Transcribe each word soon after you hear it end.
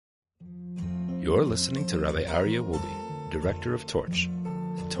You're listening to Rabbi Aryeh Wolbe, Director of Torch,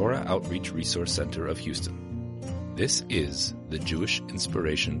 the Torah Outreach Resource Center of Houston. This is the Jewish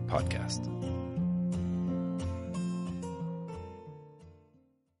Inspiration Podcast.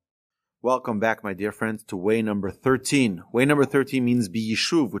 Welcome back, my dear friends, to way number 13. Way number 13 means be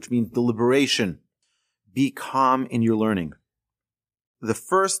yishuv, which means deliberation. Be calm in your learning. The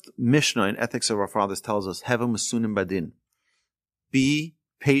first Mishnah in Ethics of Our Fathers tells us, Heva Masunim Badin. Be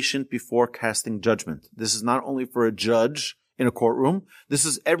patient before casting judgment. This is not only for a judge in a courtroom. This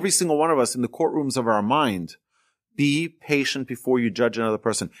is every single one of us in the courtrooms of our mind. Be patient before you judge another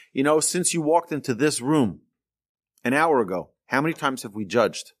person. You know, since you walked into this room an hour ago, how many times have we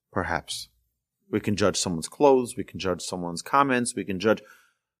judged? Perhaps. We can judge someone's clothes. We can judge someone's comments. We can judge.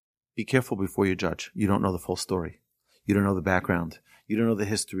 Be careful before you judge. You don't know the full story. You don't know the background. You don't know the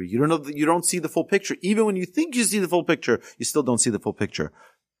history. You don't see the full picture. Even when you think you see the full picture, you still don't see the full picture.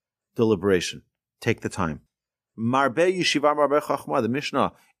 Deliberation. Take the time. Marbe Yeshiva Marbe Chachma, the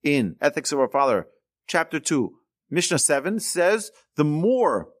Mishnah in Ethics of Our Father, Chapter 2, Mishnah 7 says, the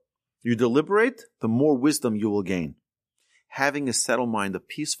more you deliberate, the more wisdom you will gain. Having a settled mind of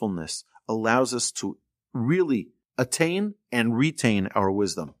peacefulness allows us to really attain and retain our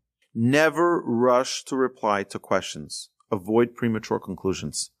wisdom. Never rush to reply to questions. Avoid premature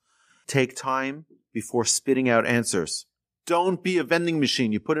conclusions. Take time before spitting out answers. Don't be a vending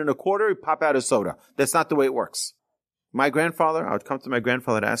machine. You put in a quarter, you pop out a soda. That's not the way it works. My grandfather, I would come to my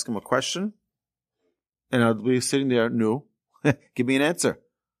grandfather to ask him a question, and I'd be sitting there, no, give me an answer.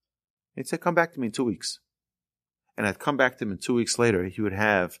 He'd say, come back to me in 2 weeks. And I'd come back to him, and 2 weeks later, he would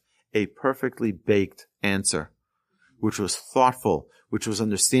have a perfectly baked answer, which was thoughtful, which was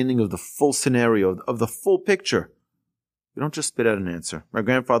understanding of the full scenario, of the full picture. You don't just spit out an answer. My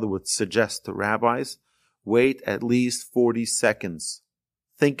grandfather would suggest to rabbis, wait at least 40 seconds.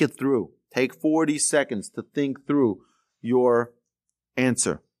 Think it through. Take 40 seconds to think through your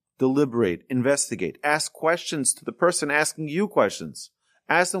answer. Deliberate, investigate, ask questions to the person asking you questions.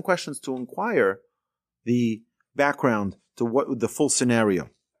 Ask them questions to inquire the background to what the full scenario.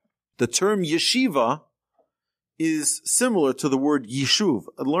 The term yeshiva is similar to the word yishuv,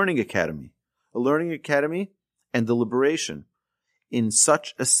 a learning academy. A learning academy and deliberation in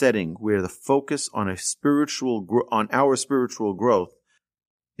such a setting where the focus on our spiritual growth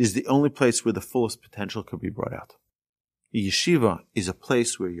is the only place where the fullest potential could be brought out. A yeshiva is a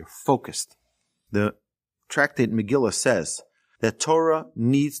place where you're focused. The tractate Megillah says that Torah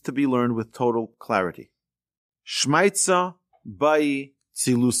needs to be learned with total clarity. Shmaitza bai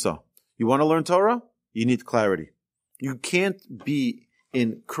tzilusa. You want to learn Torah? You need clarity. You can't be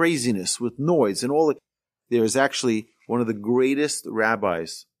in craziness with noise and all that. There is actually one of the greatest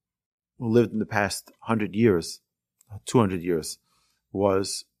rabbis who lived in the past 100 years, 200 years,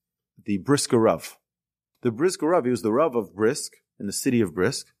 was the Brisker Rav. The Brisker Rav, he was the Rav of Brisk, in the city of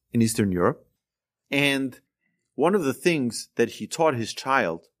Brisk, in Eastern Europe. And one of the things that he taught his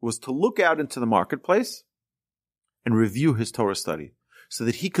child was to look out into the marketplace and review his Torah study so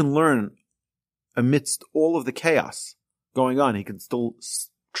that he can learn amidst all of the chaos going on. He can still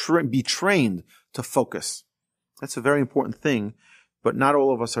be trained to focus. That's a very important thing, but not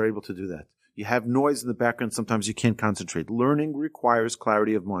all of us are able to do that. You have noise in the background, sometimes you can't concentrate. Learning requires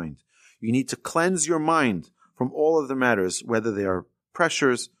clarity of mind. You need to cleanse your mind from all of the matters, whether they are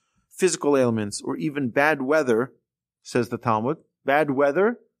pressures, physical ailments, or even bad weather, says the Talmud. Bad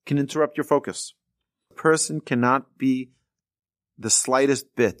weather can interrupt your focus. A person cannot be the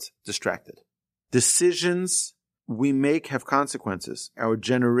slightest bit distracted. Decisions we make have consequences. Our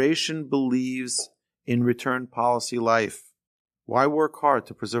generation believes in return policy life. Why work hard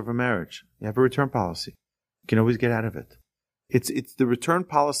to preserve a marriage? You have a return policy. You can always get out of it. It's the return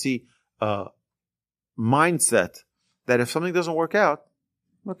policy mindset that if something doesn't work out,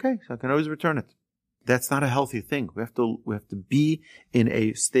 okay, so I can always return it. That's not a healthy thing. We have to be in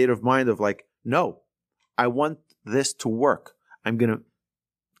a state of mind of like, no, I want this to work. I'm going to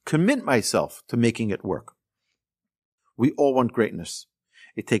commit myself to making it work. We all want greatness.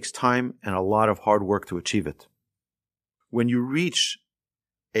 It takes time and a lot of hard work to achieve it. When you reach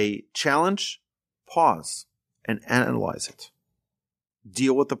a challenge, pause and analyze it.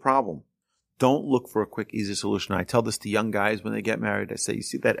 Deal with the problem. Don't look for a quick, easy solution. I tell this to young guys when they get married. I say, you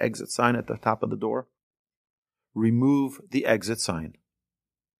see that exit sign at the top of the door? Remove the exit sign.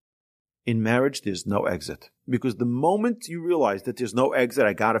 In marriage, there's no exit. Because the moment you realize that there's no exit,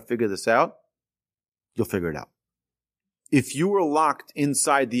 I got to figure this out, you'll figure it out. If you were locked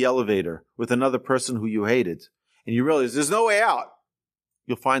inside the elevator with another person who you hated, and you realize there's no way out,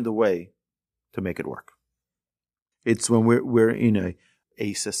 you'll find a way to make it work. It's when we're in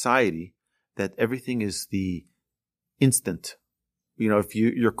a society that everything is the instant. If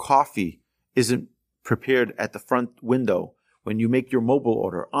your coffee isn't prepared at the front window when you make your mobile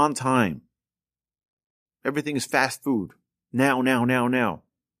order on time, everything is fast food. Now.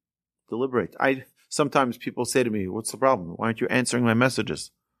 Deliberate. Sometimes people say to me, what's the problem? Why aren't you answering my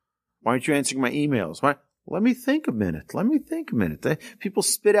messages? Why aren't you answering my emails? Why? Let me think a minute. People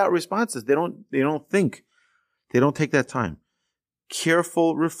spit out responses. They don't think. They don't take that time.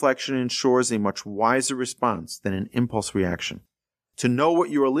 Careful reflection ensures a much wiser response than an impulse reaction. To know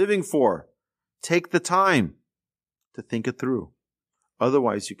what you are living for, take the time to think it through.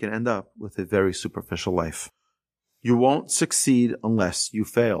 Otherwise, you can end up with a very superficial life. You won't succeed unless you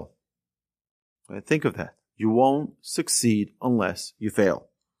fail. Think of that. You won't succeed unless you fail.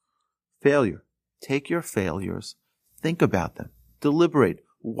 Failure. Take your failures, think about them, deliberate.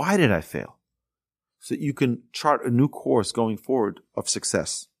 Why did I fail? So that you can chart a new course going forward of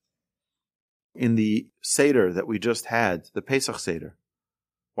success. In the Seder that we just had, the Pesach Seder,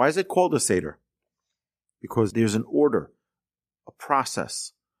 why is it called a Seder? Because there's an order, a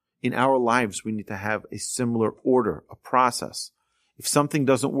process. In our lives, we need to have a similar order, a process. If something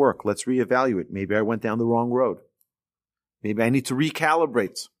doesn't work, let's reevaluate. Maybe I went down the wrong road. Maybe I need to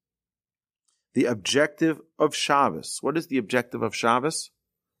recalibrate. The objective of Shabbos. What is the objective of Shabbos?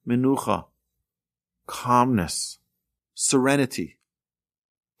 Menucha. Calmness. Serenity.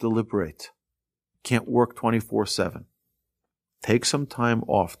 Deliberate. Can't work 24/7. Take some time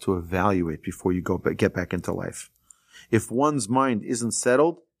off to evaluate before you get back into life. If one's mind isn't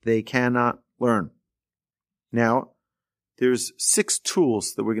settled, they cannot learn. Now, there's 6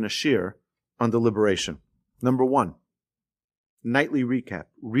 tools that we're going to share on deliberation. Number 1, nightly recap.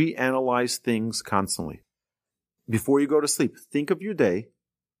 Reanalyze things constantly. Before you go to sleep, think of your day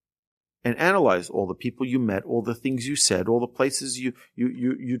and analyze all the people you met, all the things you said, all the places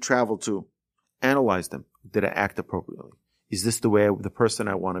you traveled to. Analyze them. Did I act appropriately? Is this the person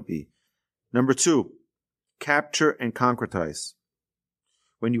I want to be? Number 2, capture and concretize.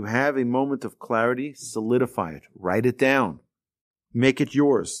 When you have a moment of clarity, solidify it. Write it down. Make it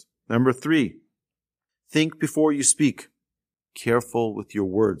yours. Number 3, think before you speak. Careful with your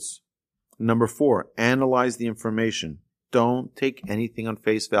words. Number 4, analyze the information. Don't take anything on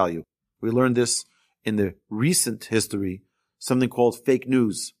face value. We learned this in the recent history, something called fake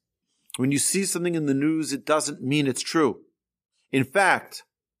news. When you see something in the news, it doesn't mean it's true. In fact,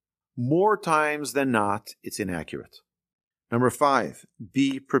 more times than not, it's inaccurate. Number 5,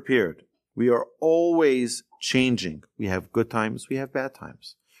 be prepared. We are always changing. We have good times, we have bad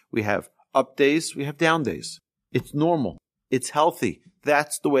times. We have up days, we have down days. It's normal. It's healthy.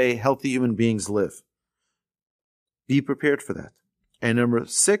 That's the way healthy human beings live. Be prepared for that. And number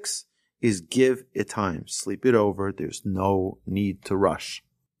 6 is give it time. Sleep it over. There's no need to rush.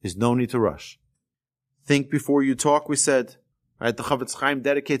 There's no need to rush. Think before you talk, we said. Right? The Chavetz Chaim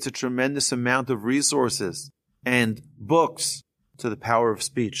dedicates a tremendous amount of resources and books to the power of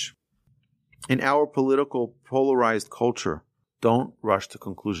speech. In our political polarized culture, don't rush to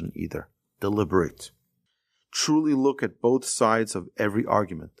conclusion either. Deliberate. Truly look at both sides of every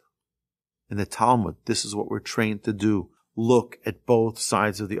argument. In the Talmud, this is what we're trained to do. Look at both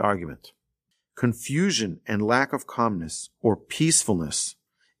sides of the argument. Confusion and lack of calmness or peacefulness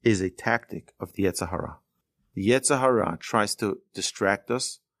is a tactic of the Yetzer Hara. The Yetzer Hara tries to distract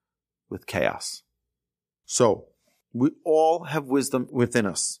us with chaos. So, we all have wisdom within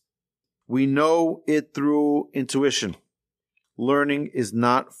us. We know it through intuition. Learning is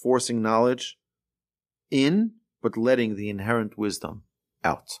not forcing knowledge in, but letting the inherent wisdom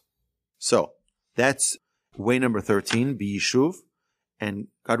out. So, that's way number 13, B'Yishuv. And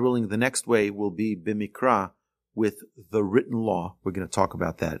God willing, the next way will be B'Mikra, with the written law. We're going to talk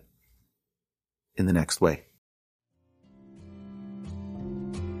about that in the next way.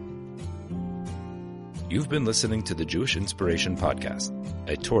 You've been listening to the Jewish Inspiration Podcast,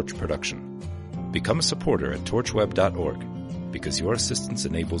 a Torch production. Become a supporter at torchweb.org, because your assistance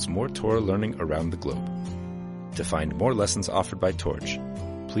enables more Torah learning around the globe. To find more lessons offered by Torch,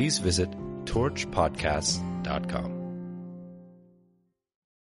 please visit torchpodcasts.com.